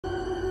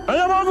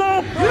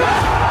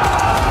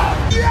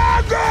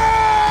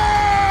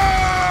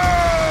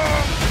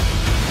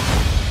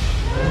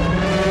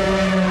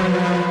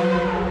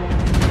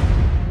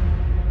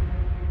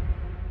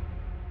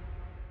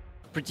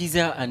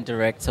Producer and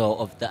director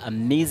of the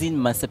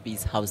amazing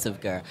masterpiece House of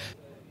Gar.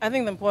 I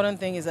think the important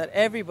thing is that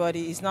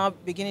everybody is now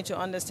beginning to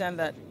understand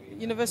that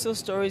universal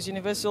stories,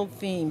 universal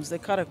themes, they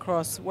cut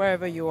across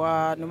wherever you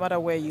are, no matter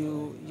where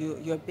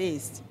you're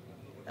based.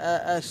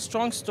 A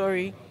strong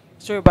story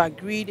about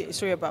greed, a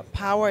story about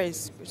power, a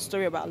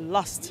story about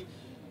lust,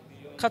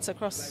 cuts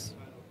across.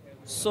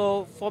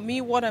 So for me,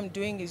 what I'm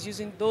doing is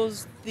using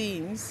those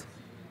themes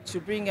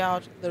to bring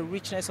out the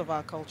richness of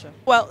our culture.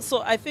 Well,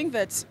 so I think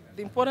that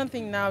the important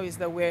thing now is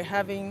that we're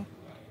having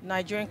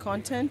Nigerian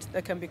content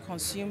that can be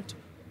consumed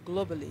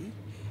globally.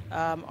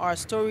 Our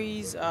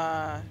stories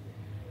are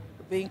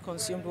being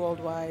consumed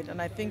worldwide, and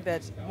I think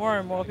that more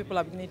and more people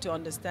are beginning to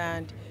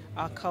understand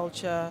our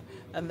culture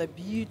and the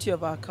beauty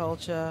of our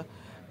culture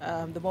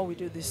the more we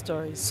do these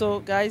stories. So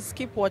guys,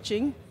 keep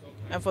watching,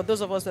 and for those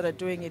of us that are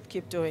doing it,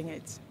 keep doing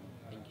it.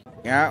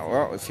 Yeah,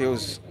 well, it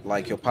feels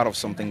like you're part of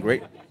something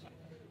great.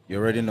 You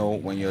already know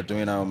when you're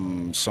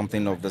doing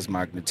something of this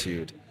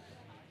magnitude,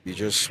 you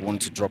just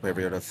want to drop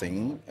every other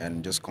thing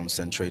and just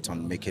concentrate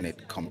on making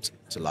it come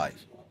to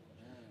life.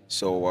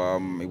 So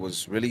it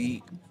was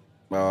really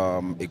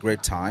a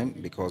great time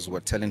because we're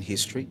telling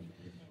history.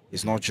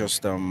 It's not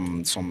just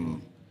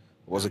some,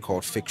 what's it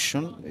called,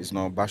 fiction. It's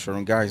not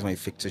Bashorun guy is not a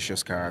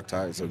fictitious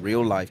character. It's a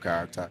real life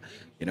character,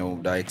 you know,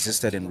 that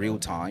existed in real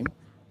time.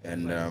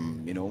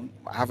 And, you know,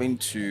 having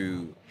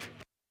to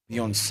be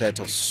on set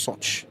of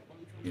such,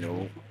 you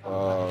know,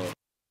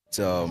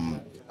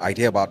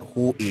 idea about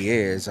who he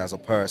is as a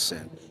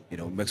person, you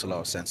know, makes a lot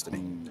of sense to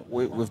me.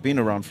 We've been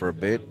around for a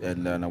bit,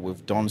 and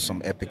we've done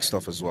some epic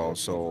stuff as well.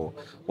 So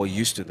we're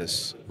used to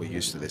this. We're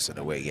used to this in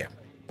a way, yeah.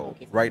 So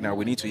right now,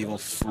 we need to even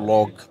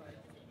flog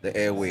the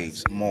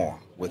airwaves more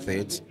with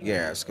it,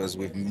 yes, because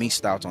we've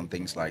missed out on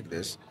things like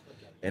this.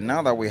 And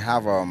now that we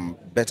have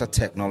better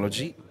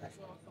technology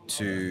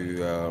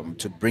to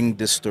bring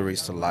these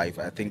stories to life,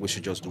 I think we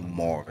should just do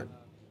more of it.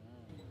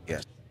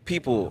 Yes,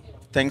 people.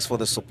 Thanks for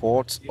the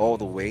support all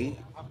the way.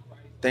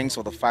 Thanks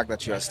for the fact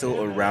that you are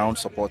still around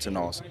supporting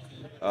us.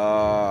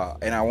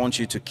 And I want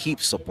you to keep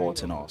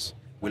supporting us.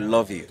 We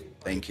love you.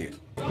 Thank you.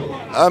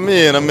 I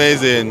mean,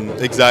 amazing,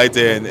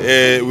 exciting.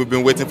 We've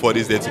been waiting for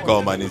this day to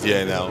come, and it's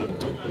here now.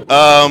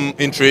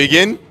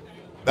 Intriguing.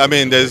 I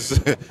mean,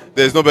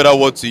 there's no better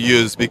word to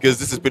use because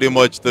this is pretty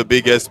much the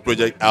biggest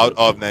project out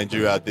of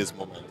Nigeria at this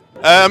moment.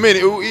 I mean,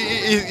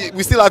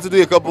 we still had to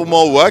do a couple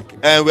more work,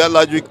 and we had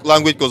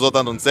language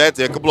consultant on set.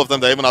 A couple of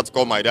times I even had to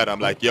call my dad. I'm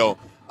like, yo,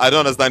 I don't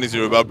understand this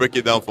Yoruba, break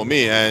it down for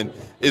me. And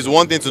it's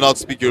one thing to not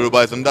speak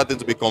Yoruba, it's another thing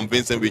to be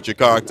convincing with your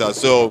character.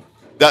 So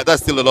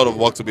that's still a lot of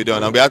work to be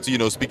done. And we had to, you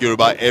know, speak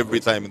Yoruba every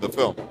time in the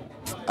film.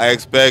 I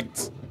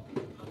expect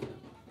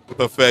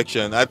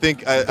perfection. I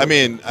think, I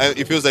mean,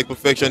 it feels like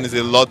perfection is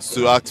a lot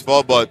to ask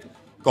for, but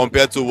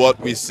compared to what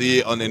we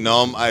see on the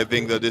norm, I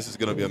think that this is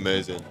going to be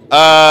amazing.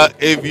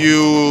 If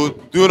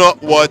you do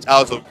not watch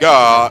House of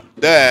Gar,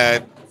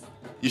 then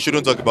you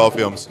shouldn't talk about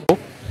films.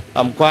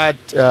 I'm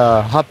quite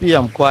happy,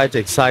 I'm quite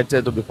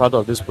excited to be part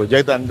of this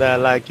project, and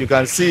like you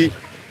can see,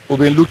 we've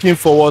been looking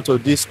forward to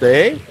this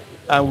day,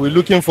 and we're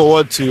looking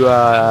forward to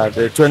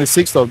the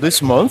 26th of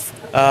this month.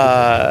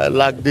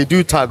 Like they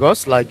do tag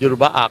us, like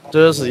Yoruba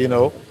actors, you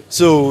know,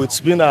 so it's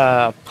been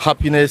a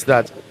happiness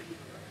that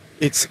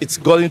it's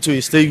gotten to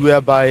a stage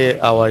whereby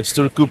our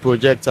historical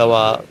project,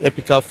 our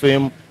epical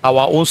film,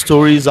 our own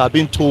stories are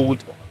being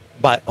told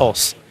by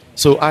us.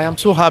 So I am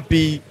so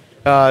happy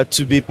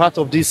to be part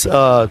of this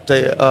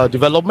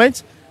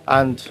development,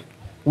 and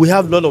we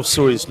have a lot of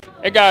stories.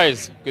 Hey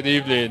guys, good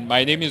evening.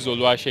 My name is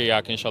Oluwaseyi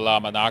Akinshola.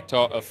 I'm an actor,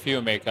 a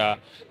filmmaker,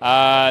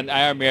 and I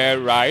am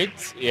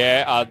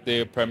here at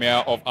the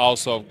premiere of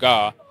House of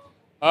Gar.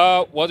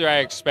 What do I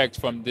expect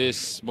from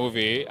this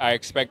movie? I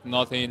expect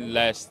nothing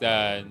less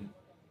than,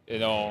 you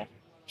know,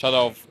 sort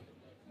of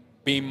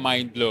being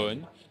mind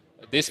blown.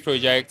 This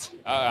project,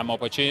 I'm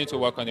opportunity to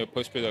work on the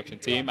post-production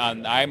team,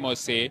 and I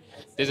must say,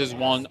 this is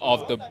one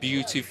of the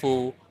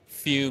beautiful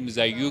films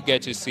that you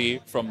get to see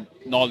from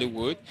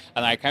Nollywood,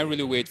 and I can't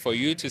really wait for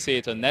you to see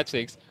it on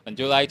Netflix on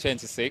July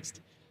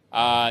 26th,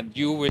 and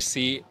you will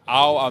see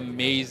how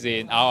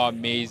amazing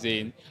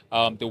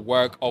the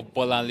work of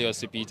Bolanle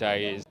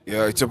Osipita is.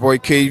 Yeah, it's your boy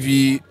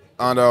KV,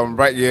 and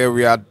right here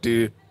we are at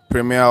the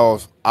premiere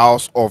of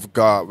House of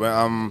Gar.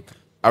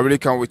 I really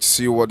can't wait to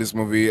see what this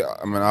movie,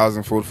 I mean,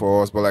 hasn't food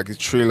for us, but like the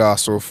trailer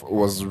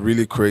was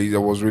really crazy. It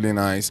was really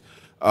nice.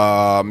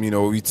 You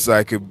know, it's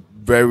like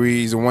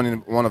it's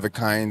one of a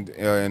kind,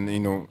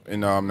 in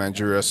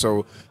Nigeria.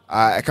 So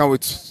I can't wait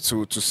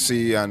to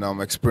see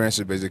and experience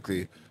it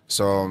basically.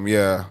 So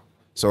yeah,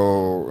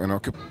 so you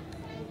know.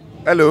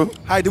 Hello.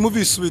 Hi, the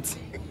movie is sweet.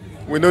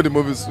 We know the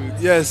movie is sweet.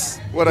 Yes.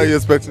 What are you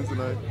expecting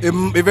tonight?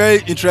 A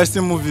very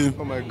interesting movie.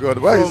 Oh my God!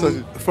 Why is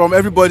it? From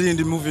everybody in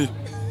the movie.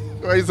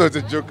 Why are you such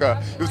a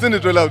joker? You've seen the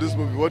trailer of this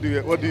movie. What do you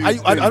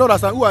I don't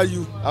understand. Who are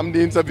you? I'm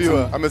the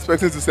interviewer. I'm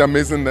expecting to see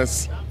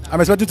amazingness. I'm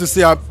expecting to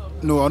see.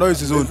 No, I know it's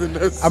his own.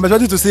 Amazingness. I'm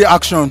expecting to see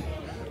action.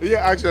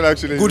 Yeah, action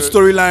actually. Good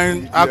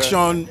storyline,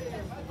 action,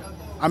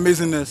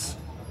 amazingness.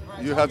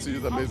 You had to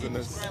use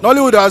amazingness.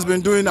 Nollywood has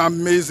been doing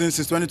amazing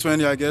since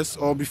 2020, I guess,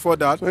 or before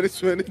that.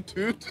 2020,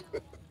 dude.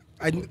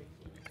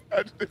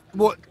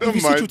 But if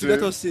you see truth,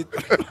 let us see.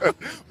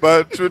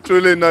 But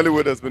truly,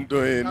 Nollywood has been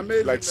doing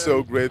Amazing, like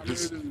so great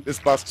this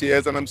past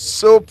years, and I'm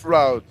so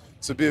proud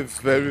to be a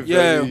very,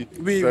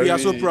 we are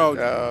so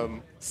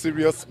proud.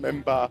 Serious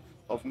member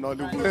of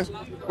Nollywood.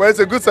 Well, it's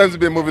a good time to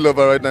be a movie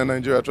lover right now in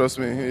Nigeria. Trust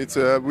me, it's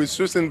we're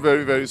shooting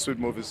very, very sweet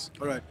movies.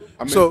 All right.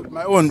 Amazing. So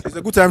my own, it's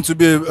a good time to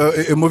be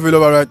a movie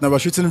lover right now. We're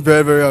shooting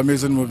very, very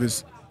amazing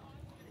movies.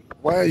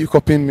 Why are you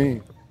copying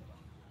me?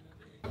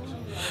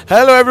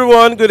 Hello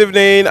everyone, good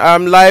evening.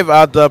 I'm live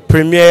at the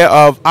premiere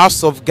of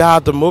House of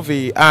God, the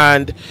movie,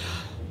 and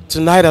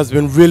tonight has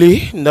been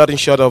really nothing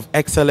short of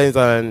excellence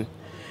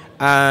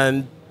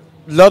and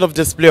lot of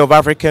display of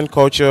African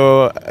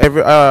culture,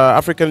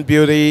 African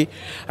beauty,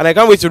 and I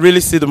can't wait to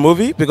really see the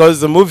movie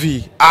because the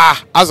movie,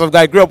 House of God,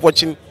 I grew up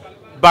watching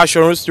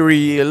Bashorun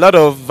story, a lot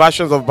of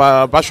versions of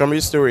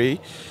Bashorun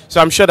story, so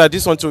I'm sure that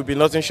this one too will be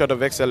nothing short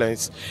of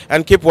excellence.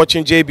 And keep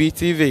watching JB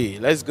TV.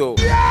 Let's go.